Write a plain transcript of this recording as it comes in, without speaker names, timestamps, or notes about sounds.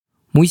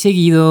Muy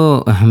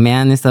seguido me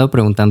han estado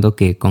preguntando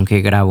que con qué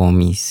grabo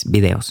mis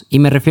videos. Y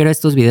me refiero a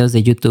estos videos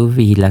de YouTube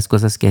y las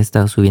cosas que he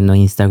estado subiendo a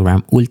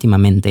Instagram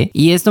últimamente.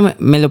 Y esto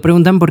me lo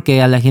preguntan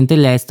porque a la gente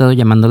le ha estado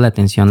llamando la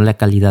atención la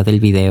calidad del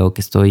video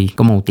que estoy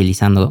como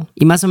utilizando.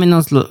 Y más o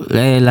menos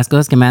las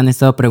cosas que me han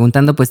estado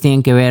preguntando pues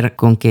tienen que ver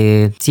con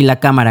que si la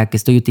cámara que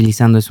estoy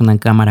utilizando es una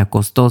cámara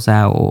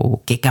costosa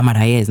o qué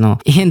cámara es, ¿no?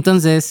 Y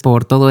entonces,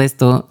 por todo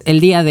esto,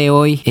 el día de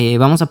hoy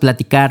vamos a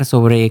platicar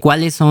sobre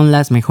cuáles son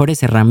las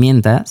mejores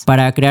herramientas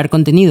para crear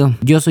contenido.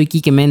 Yo soy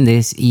Quique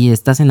Méndez y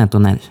estás en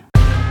Atonal.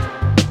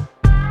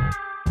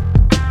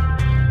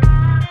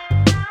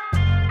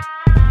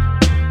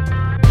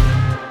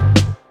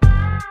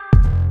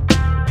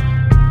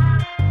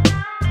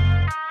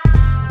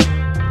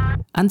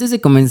 Antes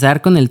de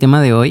comenzar con el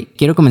tema de hoy,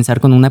 quiero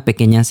comenzar con una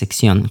pequeña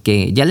sección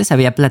que ya les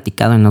había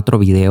platicado en otro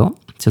video.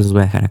 Se los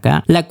voy a dejar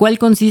acá, la cual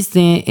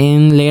consiste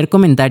en leer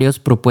comentarios,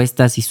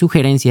 propuestas y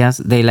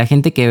sugerencias de la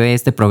gente que ve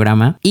este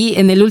programa. Y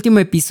en el último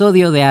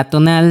episodio de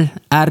Atonal,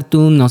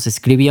 Artu nos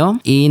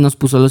escribió y nos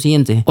puso lo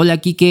siguiente: hola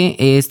Quique,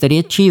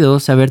 estaría chido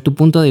saber tu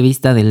punto de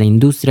vista de la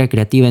industria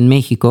creativa en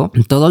México,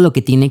 todo lo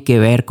que tiene que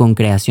ver con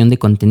creación de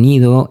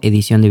contenido,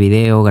 edición de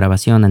video,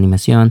 grabación,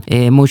 animación,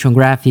 motion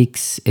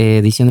graphics,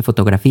 edición de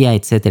fotografía,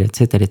 etcétera,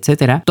 etcétera,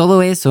 etcétera.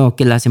 Todo eso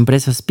que las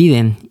empresas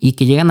piden y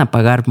que llegan a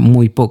pagar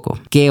muy poco.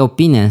 ¿Qué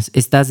opinas?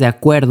 ¿Estás de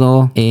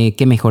acuerdo?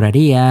 ¿Qué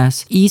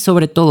mejorarías? Y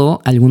sobre todo,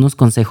 algunos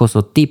consejos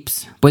o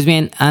tips. Pues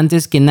bien,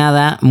 antes que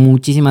nada,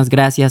 muchísimas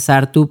gracias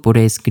Artu por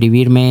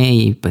escribirme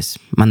y pues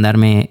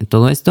mandarme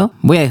todo esto.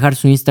 Voy a dejar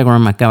su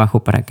Instagram acá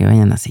abajo para que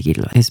vayan a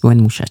seguirlo. Es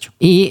buen muchacho.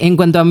 Y en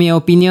cuanto a mi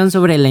opinión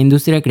sobre la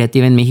industria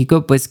creativa en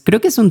México, pues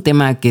creo que es un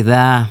tema que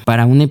da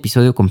para un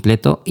episodio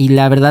completo. Y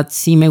la verdad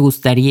sí me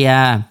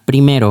gustaría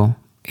primero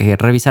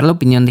revisar la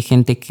opinión de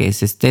gente que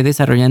se esté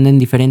desarrollando en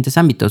diferentes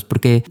ámbitos,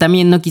 porque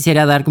también no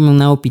quisiera dar como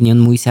una opinión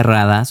muy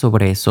cerrada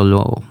sobre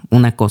solo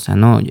una cosa,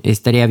 ¿no?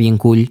 Estaría bien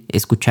cool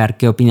escuchar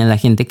qué opina la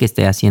gente que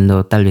esté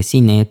haciendo tal vez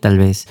cine, tal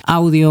vez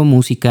audio,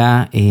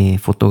 música,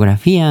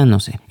 fotografía, no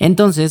sé.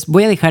 Entonces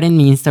voy a dejar en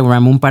mi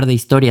Instagram un par de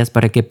historias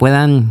para que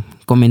puedan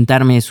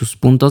comentarme sus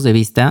puntos de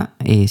vista,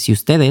 si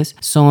ustedes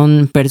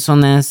son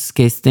personas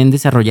que estén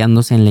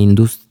desarrollándose en la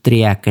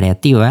industria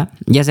creativa,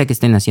 ya sea que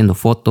estén haciendo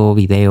foto,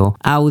 video,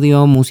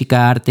 audio,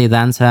 música, arte,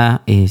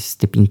 danza,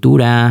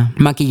 pintura,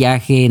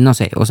 maquillaje, no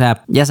sé. O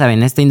sea, ya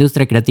saben, esta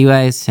industria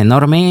creativa es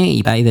enorme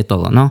y hay de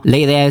todo, ¿no? La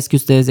idea es que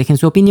ustedes dejen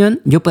su opinión,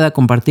 yo pueda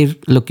compartir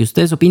lo que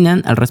ustedes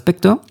opinan al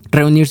respecto,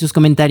 reunir sus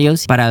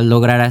comentarios para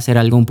lograr hacer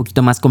algo un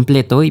poquito más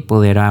completo y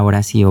poder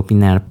ahora sí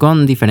opinar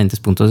con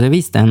diferentes puntos de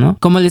vista, ¿no?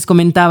 Como les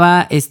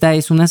comentaba, esta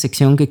es una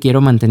sección que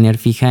quiero mantener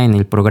fija en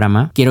el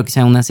programa. Quiero que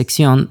sea una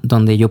sección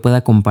donde yo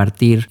pueda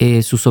compartir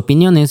sus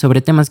opiniones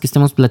sobre temas que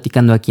estemos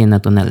platicando aquí en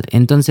Atonal.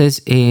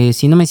 Entonces,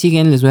 si no me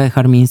siguen, les voy a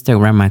dejar mi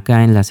Instagram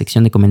acá en la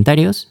sección de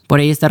comentarios.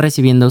 Por ahí está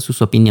recibiendo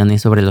sus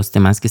opiniones sobre los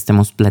temas que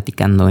estemos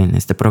platicando en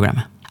este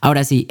programa.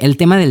 Ahora sí, el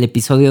tema del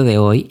episodio de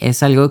hoy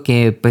es algo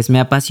que pues me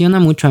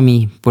apasiona mucho a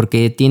mí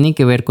porque tiene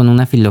que ver con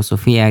una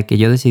filosofía que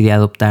yo decidí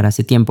adoptar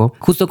hace tiempo,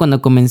 justo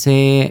cuando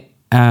comencé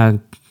a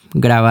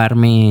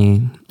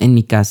grabarme en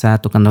mi casa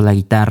tocando la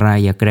guitarra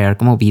y a crear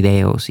como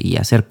videos y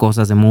hacer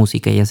cosas de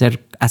música y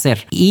hacer.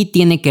 Y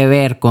tiene que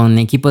ver con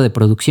equipo de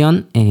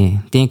producción,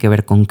 tiene que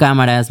ver con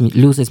cámaras,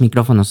 luces,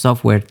 micrófonos,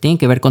 software, tiene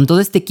que ver con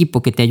todo este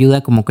equipo que te ayuda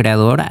como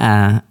creador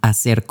a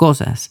hacer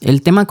cosas.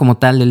 El tema como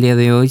tal del día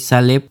de hoy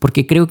sale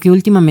porque creo que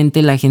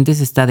últimamente la gente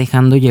se está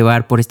dejando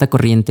llevar por esta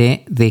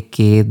corriente de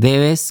que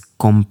debes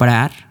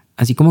comprar,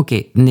 así como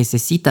que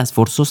necesitas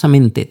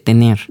forzosamente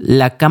tener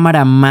la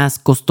cámara más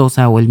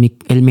costosa o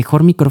el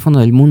mejor micrófono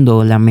del mundo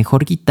o la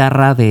mejor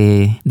guitarra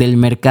del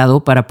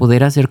mercado para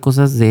poder hacer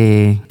cosas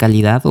de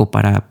calidad o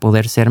para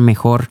poder ser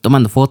mejor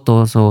tomando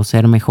fotos o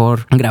ser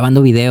mejor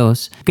grabando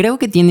videos. Creo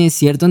que tiene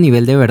cierto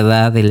nivel de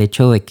verdad el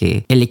hecho de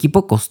que el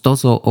equipo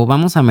costoso, o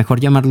vamos a mejor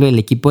llamarlo el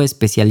equipo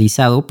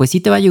especializado, pues sí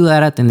te va a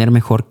ayudar a tener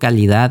mejor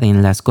calidad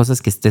en las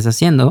cosas que estés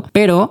haciendo.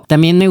 Pero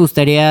también me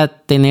gustaría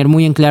tener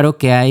muy en claro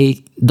que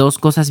hay dos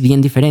cosas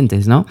bien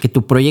diferentes, ¿no? Que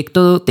tu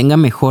proyecto tenga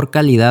mejor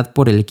calidad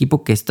por el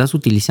equipo que estás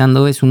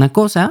utilizando es una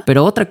cosa,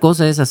 pero otra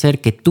cosa es hacer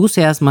que tú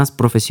seas más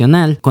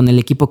profesional con el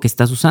equipo que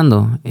estás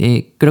usando.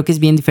 Creo que es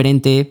bien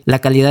diferente la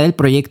calidad del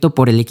proyecto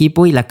por el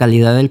equipo y la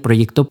calidad del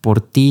proyecto por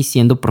ti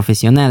siendo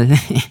profesional.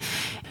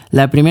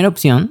 La primera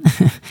opción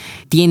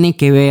tiene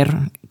que ver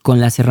con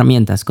las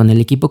herramientas, con el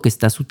equipo que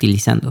estás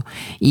utilizando.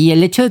 Y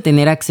el hecho de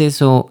tener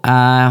acceso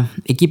a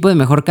equipo de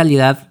mejor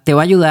calidad te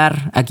va a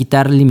ayudar a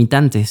quitar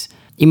limitantes.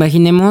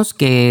 Imaginemos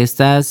que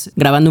estás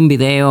grabando un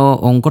video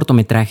o un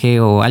cortometraje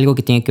o algo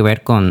que tiene que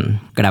ver con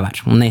grabar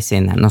una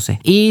escena, no sé.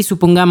 Y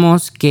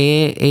supongamos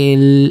que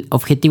el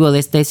objetivo de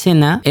esta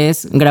escena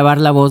es grabar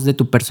la voz de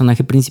tu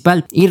personaje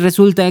principal. Y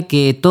resulta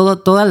que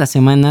toda la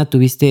semana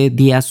tuviste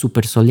días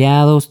súper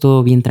soleados,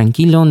 todo bien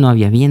tranquilo, no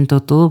había viento,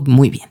 todo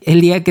muy bien.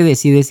 El día que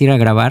decides ir a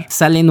grabar,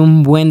 salen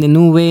un buen de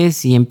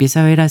nubes y empieza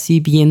a haber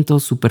así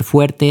viento súper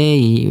fuerte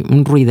y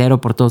un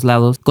ruidero por todos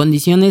lados.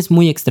 Condiciones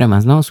muy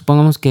extremas, ¿no?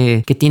 Supongamos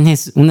que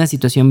tienes tienes una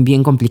situación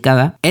bien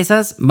complicada,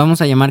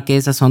 vamos a llamar que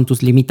esas son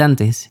tus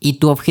limitantes. Y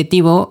tu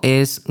objetivo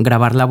es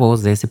grabar la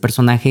voz de ese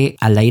personaje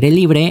al aire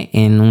libre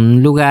en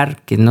un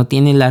lugar que no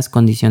tiene las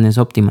condiciones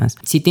óptimas.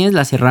 Si tienes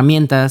las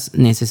herramientas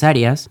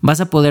necesarias,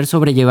 vas a poder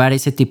sobrellevar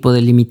ese tipo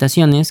de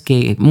limitaciones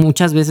que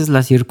muchas veces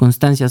las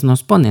circunstancias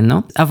nos ponen,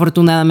 ¿no?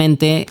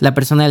 Afortunadamente, la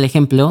persona del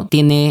ejemplo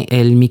tiene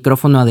el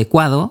micrófono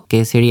adecuado,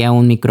 que sería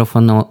un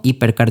micrófono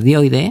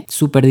hipercardioide,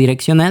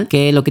 superdireccional,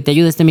 que lo que te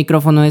ayuda este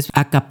micrófono es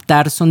a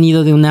captar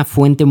sonido de una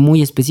fuente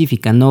muy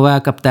específica. No va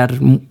a captar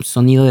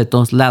sonido de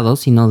todos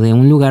lados, sino de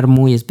un lugar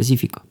muy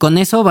específico. Con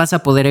eso vas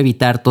a poder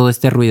evitar todo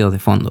este ruido de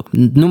fondo.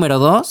 Número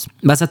 2,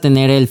 vas a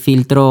tener el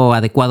filtro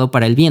adecuado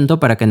para el viento,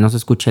 para que no se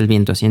escuche el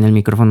viento así en el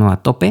micrófono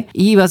a tope.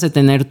 Y vas a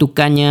tener tu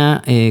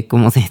caña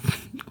como de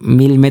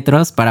 1000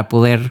 metros para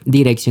poder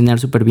direccionar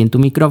súper bien tu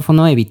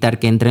micrófono, evitar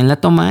que entre en la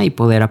toma y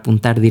poder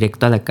apuntar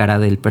directo a la cara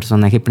del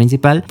personaje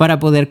principal para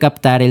poder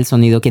captar el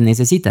sonido que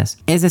necesitas.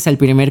 Ese es el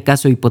primer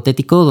caso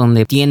hipotético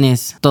donde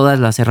tienes todas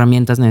las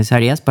herramientas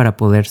necesarias para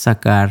poder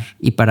sacar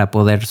y para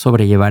poder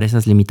sobrellevar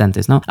esas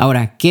limitantes, ¿no?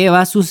 Ahora, ¿qué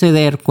va a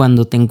suceder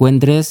cuando te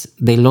encuentres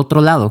del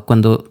otro lado?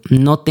 Cuando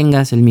no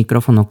tengas el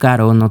micrófono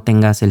caro, no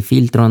tengas el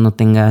filtro,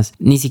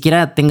 ni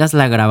siquiera tengas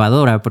la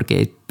grabadora,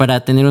 porque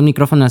para tener un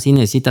micrófono así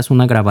necesitas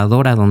una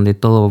grabadora donde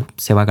todo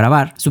se va a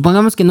grabar.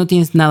 Supongamos que no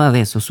tienes nada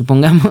de eso.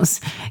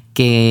 Supongamos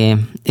que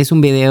es un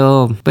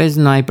video, pues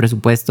no hay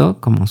presupuesto,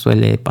 como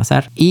suele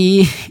pasar.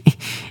 Y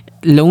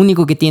lo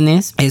único que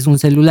tienes es un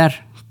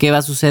celular. ¿Qué va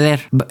a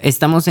suceder?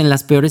 Estamos en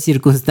las peores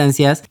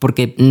circunstancias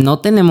porque no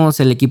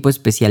tenemos el equipo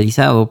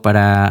especializado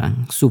para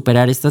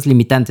superar estas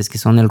limitantes que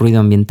son el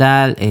ruido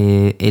ambiental,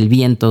 el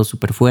viento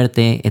súper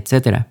fuerte,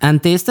 etc.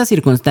 Ante estas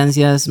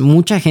circunstancias,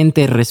 mucha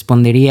gente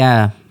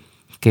respondería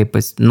que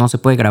pues no se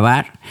puede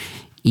grabar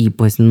y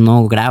pues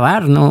no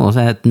grabar, ¿no? O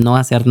sea, no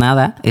hacer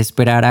nada,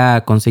 esperar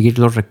a conseguir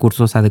los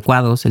recursos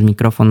adecuados, el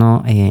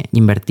micrófono,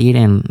 invertir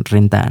en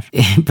rentar.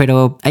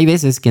 Pero hay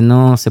veces que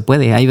no se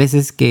puede, hay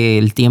veces que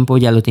el tiempo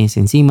ya lo tienes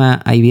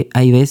encima,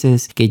 hay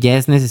veces que ya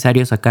es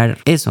necesario sacar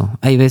eso,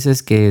 hay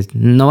veces que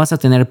no vas a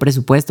tener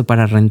presupuesto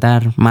para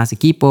rentar más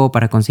equipo,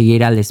 para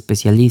conseguir al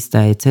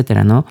especialista,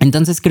 etcétera, ¿no?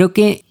 Entonces creo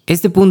que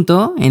este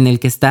punto en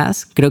el que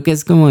estás, creo que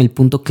es como el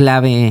punto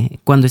clave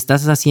cuando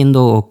estás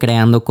haciendo o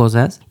creando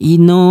cosas y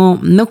no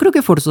creo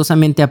que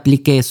forzosamente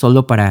aplique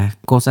solo para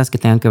cosas que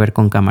tengan que ver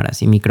con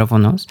cámaras y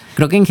micrófonos.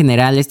 Creo que en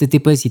general este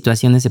tipo de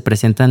situaciones se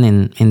presentan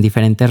en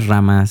diferentes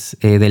ramas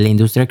de la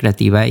industria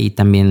creativa y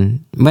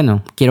también,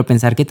 bueno, quiero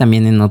pensar que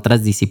también en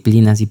otras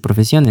disciplinas y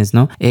profesiones,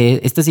 ¿no?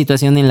 Esta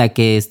situación en la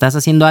que estás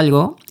haciendo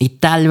algo y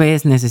tal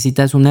vez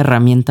necesitas una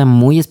herramienta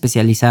muy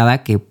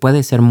especializada que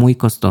puede ser muy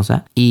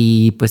costosa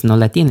y pues no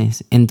la tienes.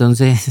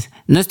 Entonces,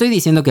 no estoy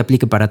diciendo que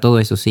aplique para todo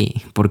eso, sí,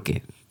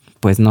 porque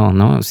pues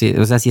no. Sí,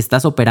 o sea, si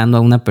estás operando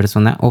a una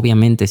persona,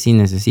 obviamente sí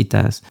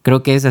necesitas.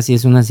 Creo que esa sí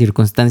es una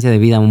circunstancia de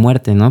vida o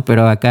muerte, ¿no?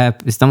 Pero acá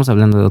estamos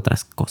hablando de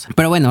otras cosas.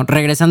 Pero bueno,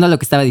 regresando a lo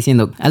que estaba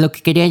diciendo, a lo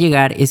que quería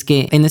llegar es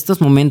que en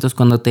estos momentos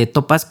cuando te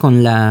topas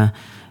con la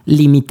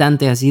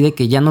limitante así de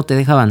que ya no te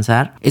deja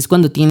avanzar, es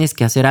cuando tienes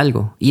que hacer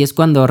algo y es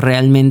cuando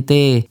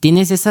realmente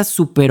tienes esa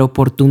super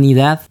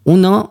oportunidad,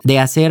 uno, de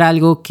hacer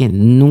algo que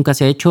nunca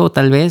se ha hecho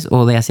tal vez,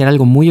 o de hacer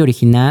algo muy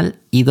original,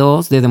 y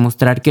dos, de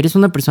demostrar que eres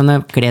una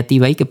persona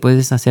creativa y que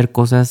puedes hacer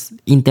cosas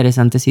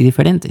interesantes y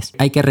diferentes.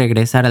 Hay que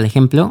regresar al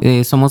ejemplo.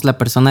 Somos la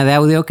persona de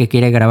audio que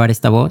quiere grabar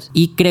esta voz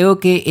y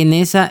creo que en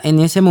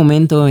ese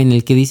momento en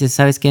el que dices,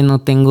 ¿sabes qué? No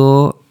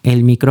tengo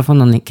el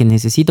micrófono que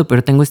necesito,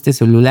 pero tengo este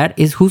celular,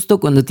 es justo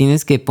cuando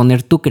tienes que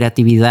poner tu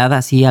creatividad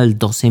así al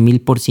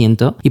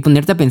 12,000% y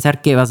ponerte a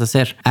pensar qué vas a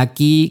hacer.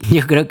 Aquí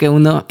yo creo que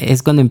uno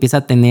es cuando empieza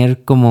a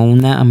tener como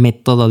una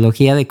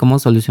metodología de cómo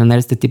solucionar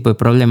este tipo de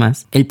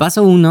problemas. El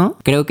paso 1,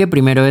 creo que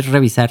primero es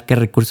revisar qué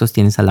recursos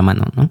tienes a la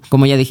mano, ¿no?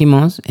 Como ya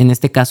dijimos, en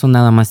este caso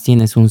nada más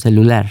tienes un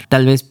celular.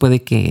 Tal vez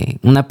puede que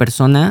una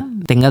persona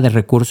tenga de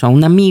recurso a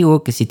un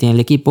amigo que sí tiene el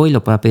equipo y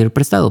lo pueda pedir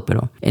prestado,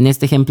 pero en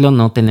este ejemplo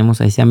no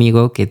tenemos a ese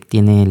amigo que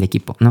tiene el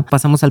equipo, ¿no?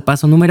 Pasamos al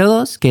paso número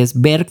 2, que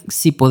es ver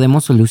si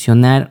podemos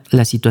solucionar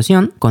la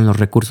situación con los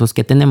recursos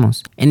que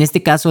tenemos. En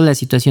este caso, la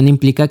situación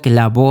implica que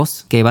la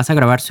voz que vas a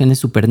grabar suene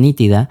súper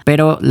nítida,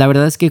 pero la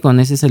verdad es que con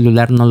ese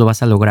celular no lo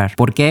vas a lograr.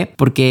 ¿Por qué?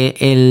 Porque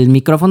el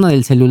micrófono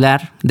del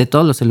celular, de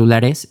todos los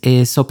celulares,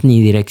 es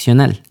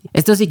omnidireccional.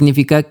 Esto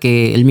significa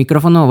que el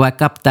micrófono va a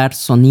captar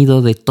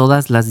sonido de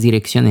todas las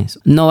direcciones.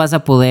 No vas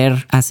a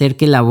poder hacer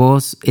que la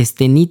voz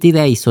esté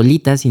nítida y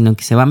solita, sino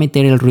que se va a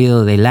meter el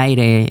ruido del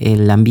aire,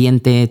 el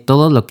ambiente,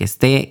 todo lo que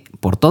esté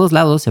por todos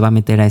lados se va a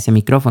meter a ese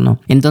micrófono.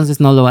 Entonces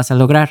no lo vas a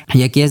lograr.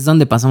 Y aquí es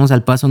donde pasamos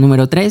al paso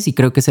número 3 y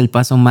creo que es el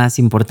paso más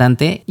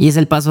importante y es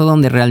el paso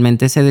donde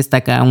realmente se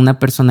destaca una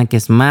persona que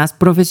es más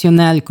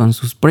profesional con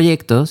sus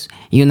proyectos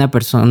y una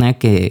persona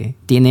que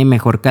tiene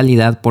mejor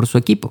calidad por su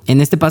equipo.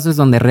 En este paso es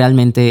donde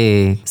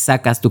realmente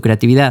sacas tu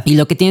creatividad y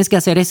lo que tienes que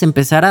hacer es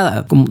empezar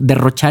a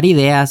derrochar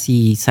ideas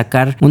y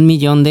sacar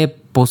 1,000,000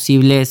 de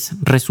posibles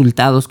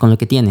resultados con lo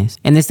que tienes.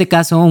 En este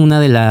caso, una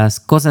de las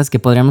cosas que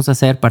podríamos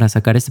hacer para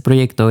sacar este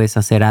proyecto es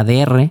hacer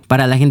ADR.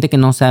 Para la gente que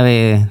no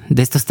sabe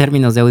de estos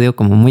términos de audio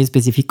como muy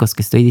específicos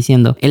que estoy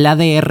diciendo, el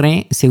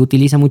ADR se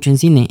utiliza mucho en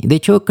cine. De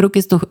hecho, creo que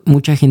esto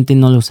mucha gente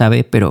no lo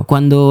sabe, pero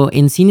cuando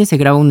en cine se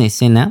graba una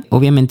escena,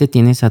 obviamente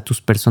tienes a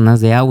tus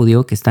personas de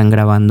audio que están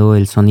grabando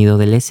el sonido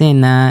de la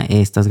escena,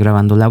 estás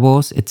grabando la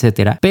voz,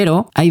 etcétera.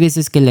 Pero hay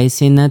veces que la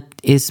escena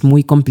es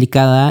muy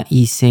complicada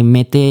y se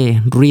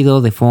mete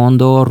ruido de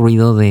fondo,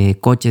 ruido de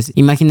coches.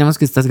 Imaginemos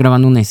que estás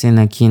grabando una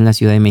escena aquí en la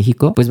Ciudad de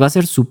México, pues va a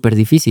ser súper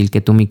difícil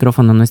que tu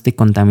micrófono no esté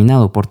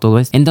contaminado por todo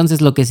esto.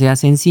 Entonces lo que se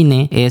hace en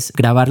cine es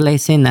grabar la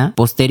escena,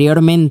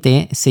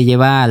 posteriormente se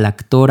lleva al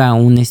actor a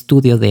un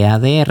estudio de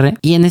ADR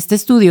y en este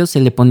estudio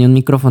se le pone un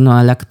micrófono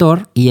al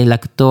actor y el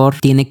actor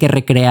tiene que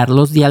recrear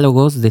los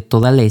diálogos de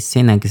toda la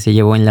escena que se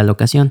llevó en la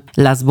locación.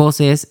 Las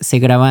voces se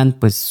graban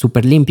pues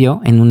súper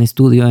limpio en un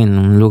estudio, en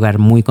un lugar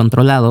muy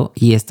controlado,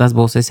 y estas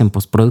voces en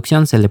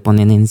postproducción se le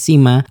ponen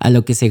encima a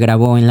lo que se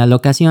grabó en la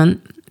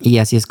locación. Y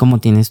así es como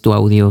tienes tu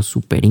audio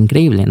súper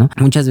increíble, ¿no?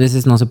 Muchas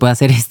veces no se puede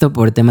hacer esto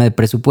por tema de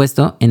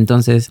presupuesto.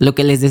 Entonces, lo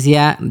que les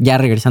decía, ya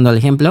regresando al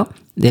ejemplo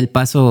del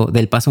paso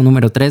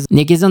número 3,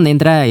 y aquí es donde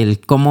entra el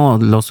cómo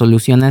lo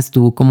solucionas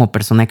tú como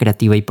persona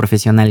creativa y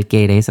profesional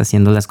que eres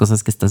haciendo las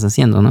cosas que estás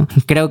haciendo, ¿no?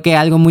 Creo que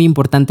algo muy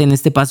importante en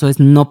este paso es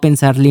no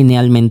pensar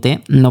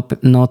linealmente,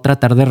 no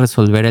tratar de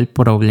resolver el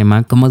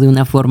problema como de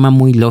una forma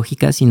muy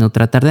lógica, sino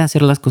tratar de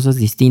hacer las cosas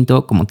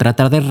distinto, como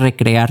tratar de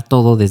recrear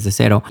todo desde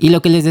cero. Y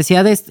lo que les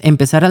decía de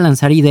empezar a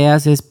lanzar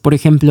ideas es, por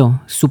ejemplo,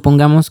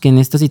 supongamos que en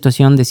esta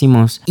situación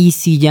decimos, ¿y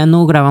si ya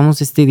no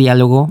grabamos este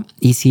diálogo?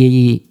 ¿Y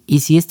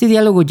si este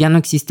diálogo ya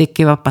no existe,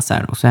 qué va a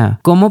pasar? O sea,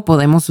 ¿cómo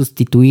podemos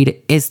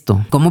sustituir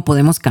esto? ¿Cómo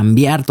podemos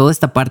cambiar toda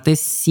esta parte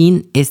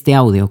sin este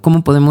audio?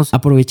 ¿Cómo podemos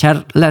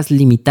aprovechar las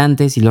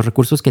limitantes y los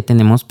recursos que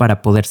tenemos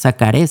para poder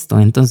sacar esto?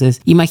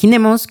 Entonces,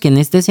 imaginemos que en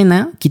esta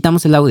escena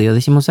quitamos el audio.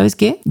 Decimos, ¿sabes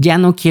qué? Ya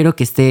no quiero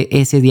que esté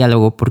ese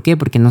diálogo. ¿Por qué?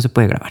 Porque no se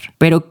puede grabar.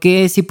 ¿Pero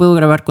qué sí puedo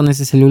grabar con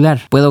ese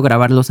celular? Puedo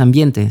grabar los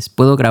ambientes,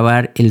 puedo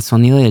grabar el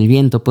sonido del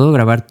viento, puedo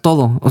grabar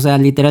todo. O sea,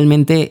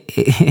 literalmente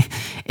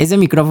ese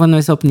micrófono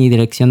es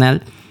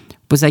omnidireccional.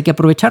 Pues hay que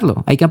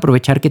aprovecharlo. Hay que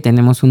aprovechar que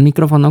tenemos un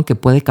micrófono que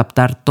puede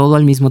captar todo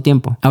al mismo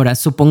tiempo. Ahora,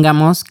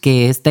 supongamos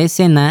que esta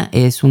escena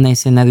es una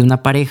escena de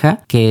una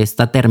pareja que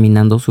está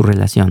terminando su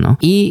relación, ¿no?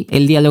 Y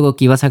el diálogo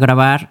que ibas a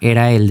grabar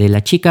era el de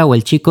la chica o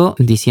el chico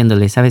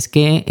diciéndole, ¿sabes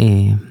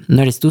qué?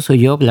 No eres tú, soy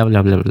yo, bla,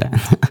 bla, bla, bla.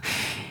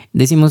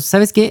 Decimos,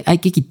 ¿sabes qué? Hay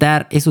que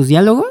quitar esos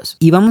diálogos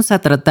y vamos a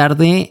tratar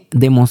de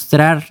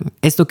demostrar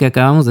esto que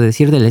acabamos de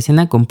decir de la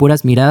escena con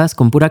puras miradas,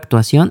 con pura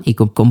actuación y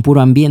con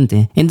puro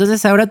ambiente.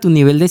 Entonces ahora tu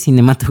nivel de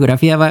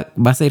cinematografía va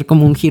a ser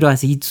como un giro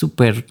así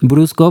súper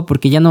brusco,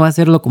 porque ya no va a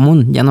ser lo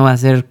común, ya no va a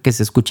ser que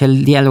se escuche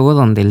el diálogo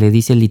donde le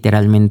dice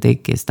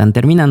literalmente que están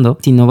terminando,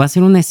 sino va a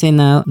ser una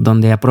escena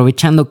donde,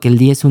 aprovechando que el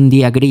día es un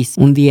día gris,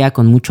 un día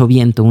con mucho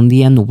viento, un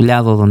día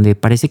nublado donde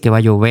parece que va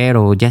a llover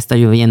o ya está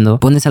lloviendo,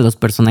 pones a los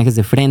personajes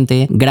de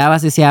frente, grabas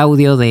ese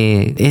audio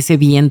de ese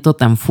viento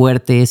tan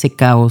fuerte, ese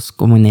caos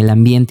como en el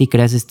ambiente, y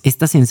creas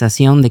esta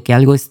sensación de que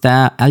algo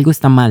está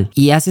mal,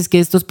 y haces que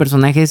estos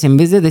personajes, en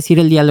vez de decir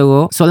el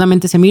diálogo,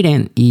 solamente se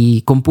miren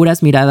y con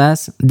puras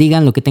miradas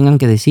digan lo que tengan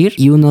que decir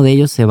y uno de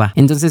ellos se va.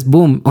 Entonces,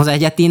 boom, o sea,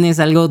 ya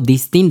tienes algo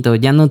distinto,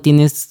 ya no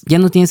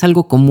tienes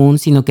algo común,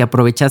 sino que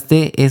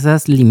aprovechaste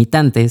esas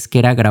limitantes que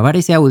era grabar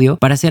ese audio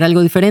para hacer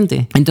algo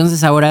diferente.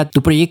 Entonces ahora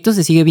tu proyecto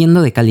se sigue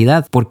viendo de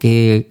calidad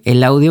porque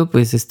el audio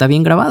pues está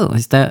bien grabado,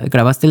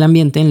 grabaste el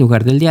ambiente en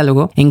lugar del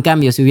diálogo. En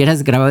cambio, si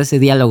hubieras grabado ese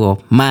diálogo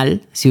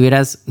mal, si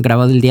hubieras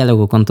grabado el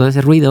diálogo con todo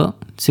ese ruido,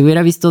 se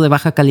hubiera visto de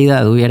baja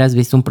calidad, hubieras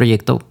visto un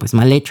proyecto pues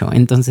mal hecho.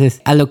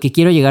 Entonces, a lo que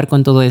quiero llegar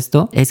con todo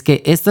esto es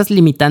que estas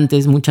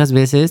limitantes muchas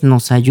veces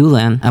nos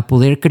ayudan a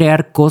poder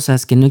crear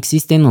cosas que no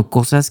existen o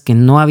cosas que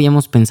no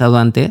habíamos pensado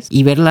antes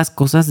y ver las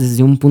cosas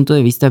desde un punto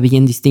de vista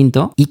bien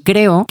distinto. Y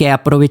creo que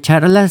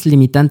aprovechar las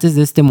limitantes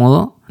de este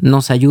modo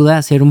nos ayuda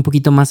a ser un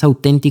poquito más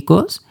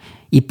auténticos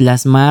y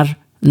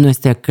plasmar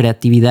nuestra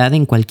creatividad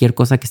en cualquier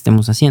cosa que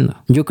estemos haciendo.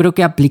 Yo creo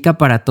que aplica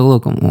para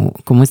todo,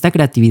 como esta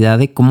creatividad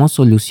de cómo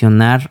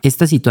solucionar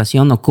esta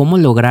situación o cómo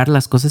lograr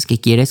las cosas que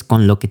quieres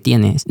con lo que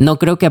tienes. No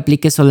creo que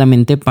aplique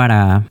solamente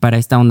para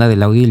esta onda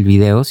del audio y el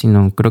video,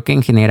 sino creo que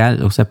en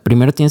general, o sea,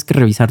 primero tienes que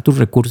revisar tus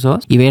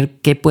recursos y ver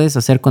qué puedes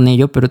hacer con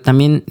ello, pero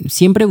también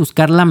siempre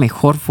buscar la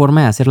mejor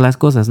forma de hacer las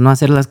cosas, no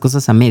hacer las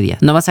cosas a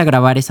medias. No vas a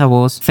grabar esa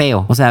voz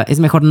feo, o sea, es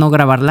mejor no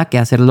grabarla que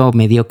hacerlo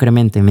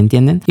mediocremente, ¿me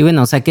entienden? Y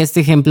bueno, saqué este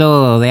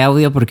ejemplo de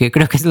audio porque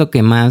creo que es lo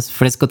que más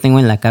fresco tengo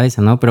en la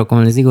cabeza, ¿no? Pero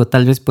como les digo,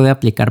 tal vez puede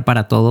aplicar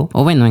para todo,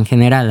 o bueno, en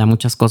general, a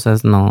muchas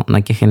cosas no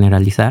hay que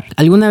generalizar.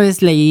 Alguna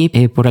vez leí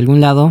por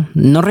algún lado,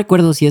 no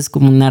recuerdo si es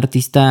como un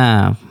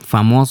artista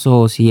famoso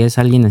o si es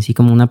alguien así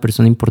como una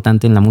persona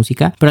importante en la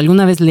música, pero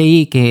alguna vez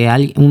leí que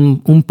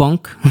un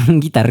punk, un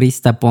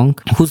guitarrista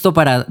punk, justo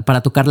para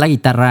tocar la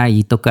guitarra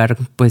y tocar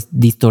pues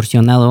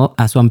distorsionado,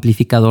 a su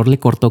amplificador le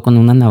cortó con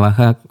una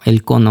navaja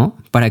el cono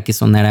para que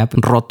sonara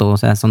roto, o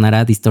sea,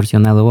 sonara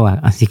distorsionado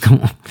así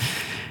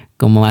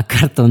como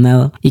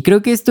acartonado. Y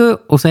creo que esto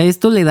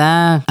le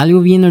da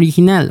algo bien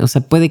original. O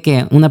sea, puede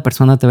que una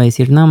persona te va a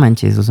decir, no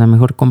manches, o sea,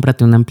 mejor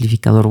cómprate un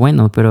amplificador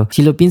bueno. Pero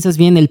si lo piensas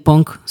bien, el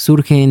punk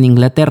surge en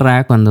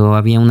Inglaterra cuando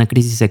había una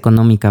crisis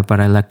económica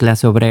para la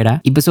clase obrera.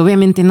 Y pues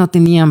obviamente no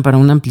tenían para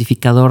un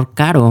amplificador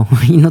caro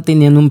y no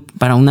tenían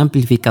para un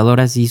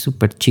amplificador así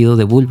súper chido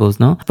de bulbos,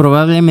 ¿no?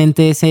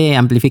 Probablemente ese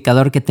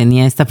amplificador que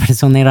tenía esta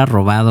persona era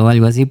robado o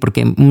algo así,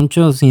 porque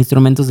muchos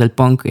instrumentos del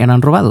punk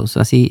eran robados.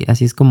 Así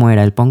es como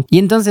era el punk. Y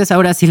entonces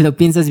ahora si lo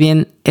piensas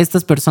bien,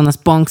 estas personas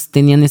punks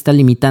tenían esta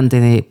limitante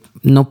de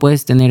no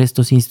puedes tener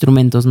estos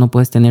instrumentos, no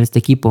puedes tener este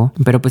equipo,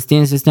 pero pues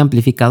tienes este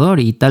amplificador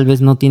y tal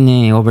vez no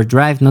tiene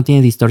overdrive, no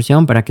tiene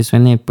distorsión para que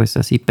suene pues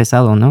así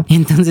pesado, ¿no? Y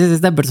entonces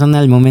esta persona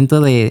al momento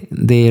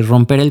de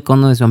romper el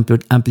cono de su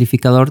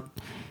amplificador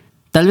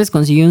tal vez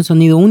consiguió un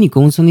sonido único,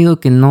 un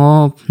sonido que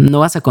no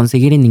vas a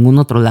conseguir en ningún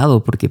otro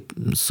lado porque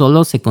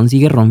solo se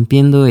consigue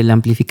rompiendo el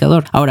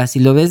amplificador. Ahora,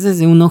 si lo ves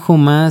desde un ojo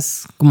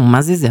más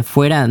desde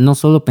afuera, no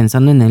solo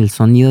pensando en el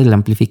sonido del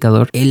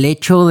amplificador, el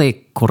hecho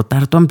de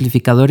cortar tu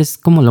amplificador es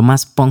como lo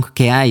más punk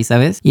que hay,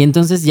 ¿sabes? Y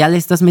entonces ya le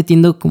estás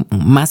metiendo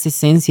más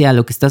esencia a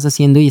lo que estás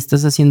haciendo y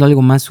estás haciendo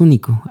algo más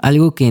único,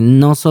 algo que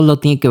no solo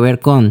tiene que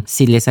ver con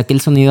si le saqué el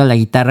sonido a la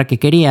guitarra que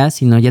quería,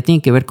 sino ya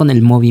tiene que ver con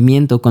el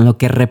movimiento, con lo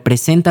que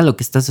representa lo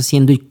que estás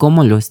haciendo y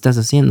cómo lo estás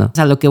haciendo. O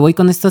sea, lo que voy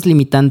con estas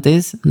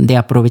limitantes de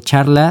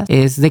aprovecharla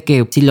es de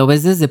que si lo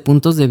ves desde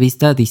puntos de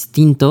vista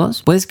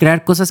distintos, puedes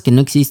crear cosas que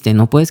no existen,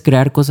 o puedes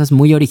crear cosas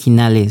muy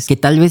originales que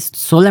tal vez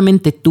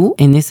solamente tú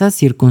en esas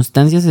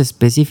circunstancias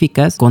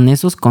específicas, con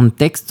esos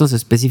contextos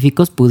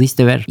específicos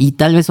pudiste ver y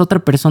tal vez otra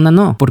persona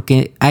no,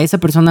 porque a esa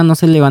persona no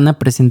se le van a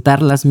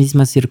presentar las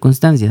mismas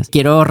circunstancias.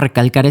 Quiero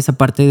recalcar esa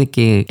parte de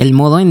que el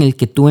modo en el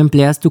que tú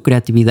empleas tu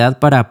creatividad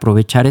para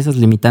aprovechar esas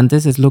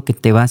limitantes es lo que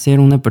te va a hacer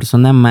una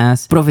persona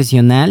más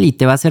profesional y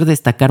te va a hacer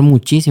destacar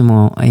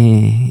muchísimo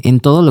en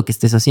todo lo que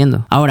estés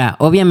haciendo. Ahora,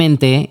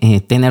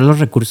 obviamente, tener los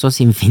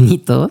recursos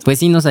infinitos, pues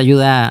sí nos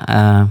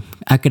ayuda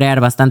a crear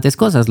bastantes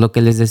cosas, lo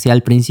que les decía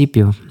al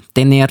principio.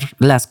 Tener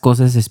las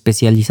cosas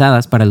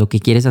especializadas para lo que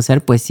quieres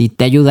hacer, pues sí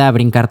te ayuda a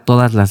brincar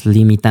todas las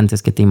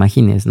limitantes que te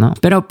imagines, ¿no?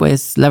 Pero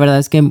pues la verdad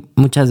es que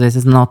muchas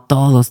veces no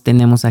todos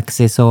tenemos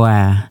acceso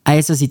a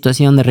esa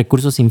situación de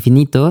recursos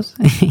infinitos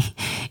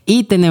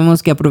y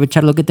tenemos que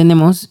aprovechar lo que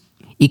tenemos,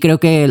 y creo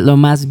que lo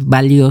más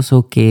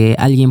valioso que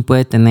alguien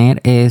puede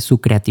tener es su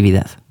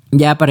creatividad.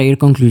 Ya para ir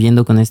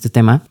concluyendo con este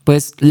tema,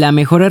 pues la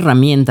mejor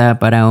herramienta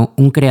para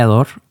un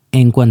creador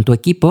en cuanto a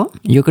equipo,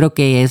 yo creo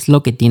que es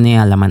lo que tiene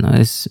a la mano.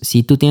 Es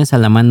si tú tienes a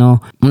la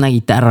mano una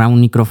guitarra,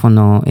 un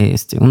micrófono,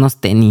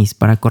 unos tenis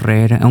para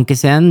correr, aunque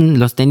sean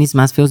los tenis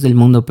más feos del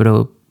mundo,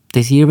 pero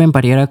te sirven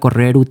para ir a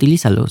correr,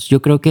 utilízalos.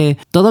 Yo creo que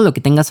todo lo que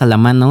tengas a la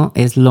mano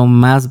es lo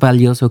más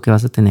valioso que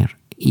vas a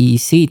tener. Y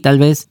sí, tal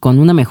vez con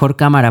una mejor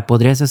cámara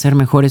podrías hacer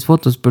mejores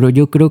fotos, pero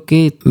yo creo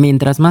que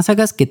mientras más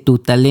hagas que tu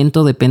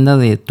talento dependa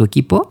de tu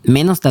equipo,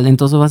 menos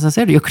talentoso vas a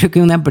ser. Yo creo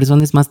que una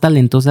persona es más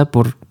talentosa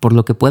por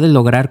lo que puede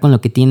lograr con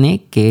lo que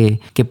tiene que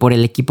por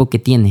el equipo que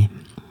tiene.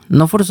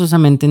 No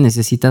forzosamente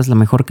necesitas la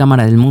mejor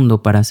cámara del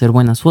mundo para hacer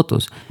buenas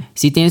fotos.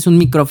 Si tienes un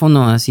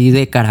micrófono así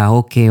de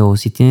karaoke o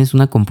si tienes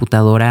una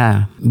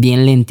computadora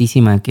bien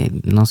lentísima que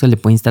no se le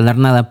puede instalar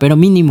nada, pero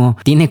mínimo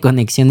tiene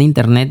conexión a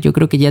internet, yo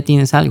creo que ya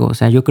tienes algo. O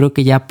sea, yo creo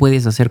que ya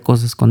puedes hacer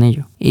cosas con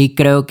ello. Y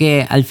creo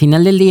que al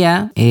final del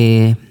día,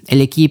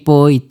 el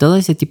equipo y todo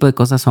ese tipo de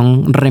cosas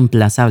son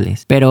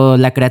reemplazables. Pero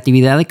la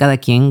creatividad de cada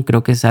quien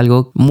creo que es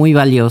algo muy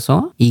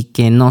valioso y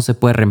que no se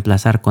puede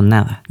reemplazar con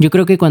nada. Yo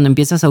creo que cuando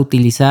empiezas a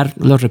utilizar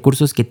los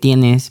recursos que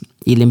tienes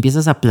y le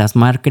empiezas a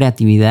plasmar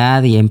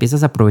creatividad y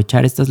empiezas a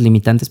aprovechar estas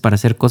limitantes para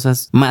hacer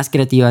cosas más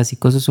creativas y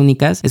cosas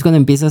únicas, es cuando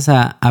empiezas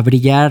a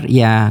brillar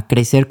y a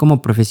crecer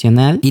como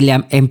profesional y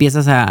le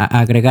empiezas a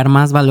agregar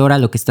más valor a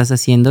lo que estás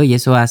haciendo, y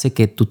eso hace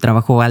que tu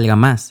trabajo valga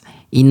más.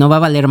 Y no va a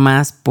valer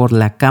más por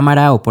la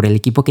cámara o por el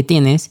equipo que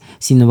tienes,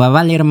 sino va a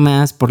valer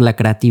más por la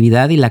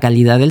creatividad y la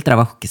calidad del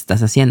trabajo que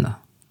estás haciendo.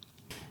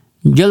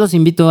 Yo los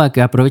invito a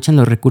que aprovechen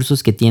los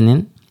recursos que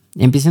tienen,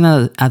 empiecen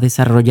a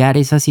desarrollar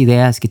esas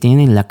ideas que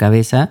tienen en la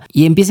cabeza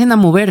y empiecen a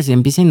moverse,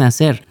 empiecen a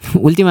hacer.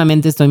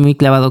 Últimamente estoy muy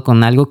clavado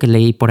con algo que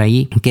leí por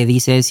ahí que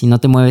dice: si no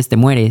te mueves te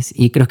mueres,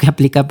 y creo que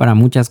aplica para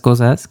muchas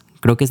cosas.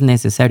 Creo que es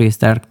necesario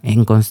estar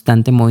en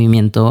constante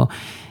movimiento,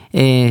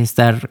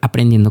 estar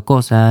aprendiendo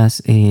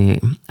cosas,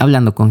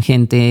 hablando con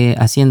gente,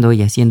 haciendo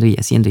y haciendo y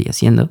haciendo y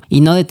haciendo,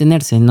 y no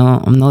detenerse,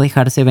 no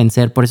dejarse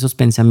vencer por esos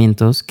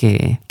pensamientos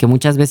que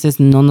muchas veces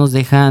no nos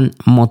dejan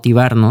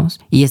motivarnos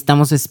y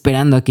estamos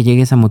esperando a que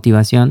llegue esa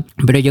motivación.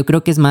 Pero yo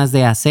creo que es más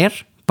de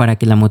hacer para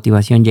que la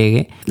motivación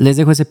llegue. Les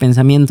dejo ese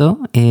pensamiento: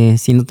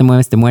 si no te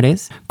mueves te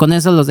mueres. Con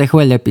eso los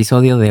dejo el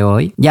episodio de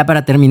hoy. Ya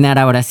para terminar,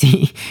 ahora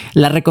sí,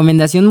 la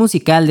recomendación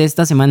musical de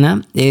esta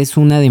semana es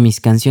una de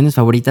mis canciones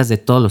favoritas de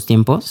todos los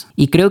tiempos,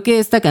 y creo que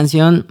esta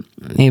canción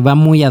va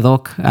muy ad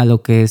hoc a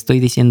lo que estoy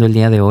diciendo el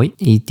día de hoy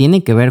y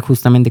tiene que ver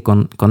justamente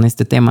con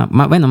este tema.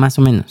 Bueno, más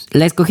o menos.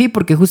 La escogí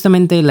porque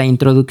justamente la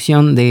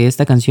introducción de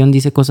esta canción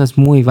dice cosas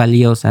muy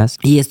valiosas,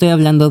 y estoy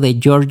hablando de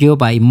Giorgio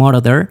by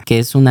Moroder, que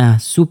es una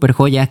super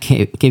joya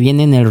que que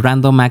viene en el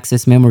Random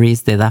Access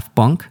Memories de Daft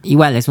Punk.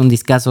 Igual es un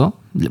discazo.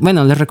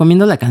 Bueno, les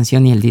recomiendo la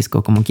canción y el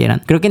disco, como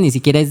quieran. Creo que ni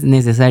siquiera es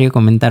necesario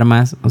comentar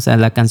más. O sea,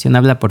 la canción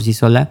habla por sí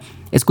sola.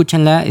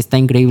 Escúchanla, está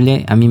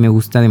increíble. A mí me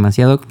gusta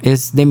demasiado.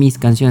 Es de mis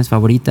canciones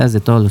favoritas de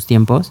todos los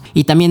tiempos.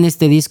 Y también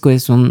este disco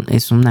es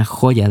una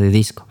joya de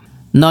disco.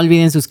 No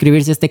olviden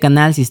suscribirse a este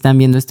canal si están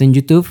viendo esto en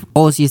YouTube.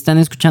 O si están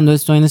escuchando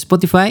esto en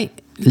Spotify,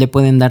 le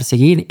pueden dar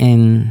seguir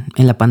en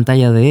la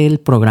pantalla del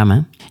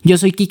programa. Yo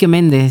soy Quique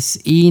Méndez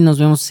y nos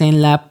vemos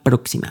en la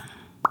próxima.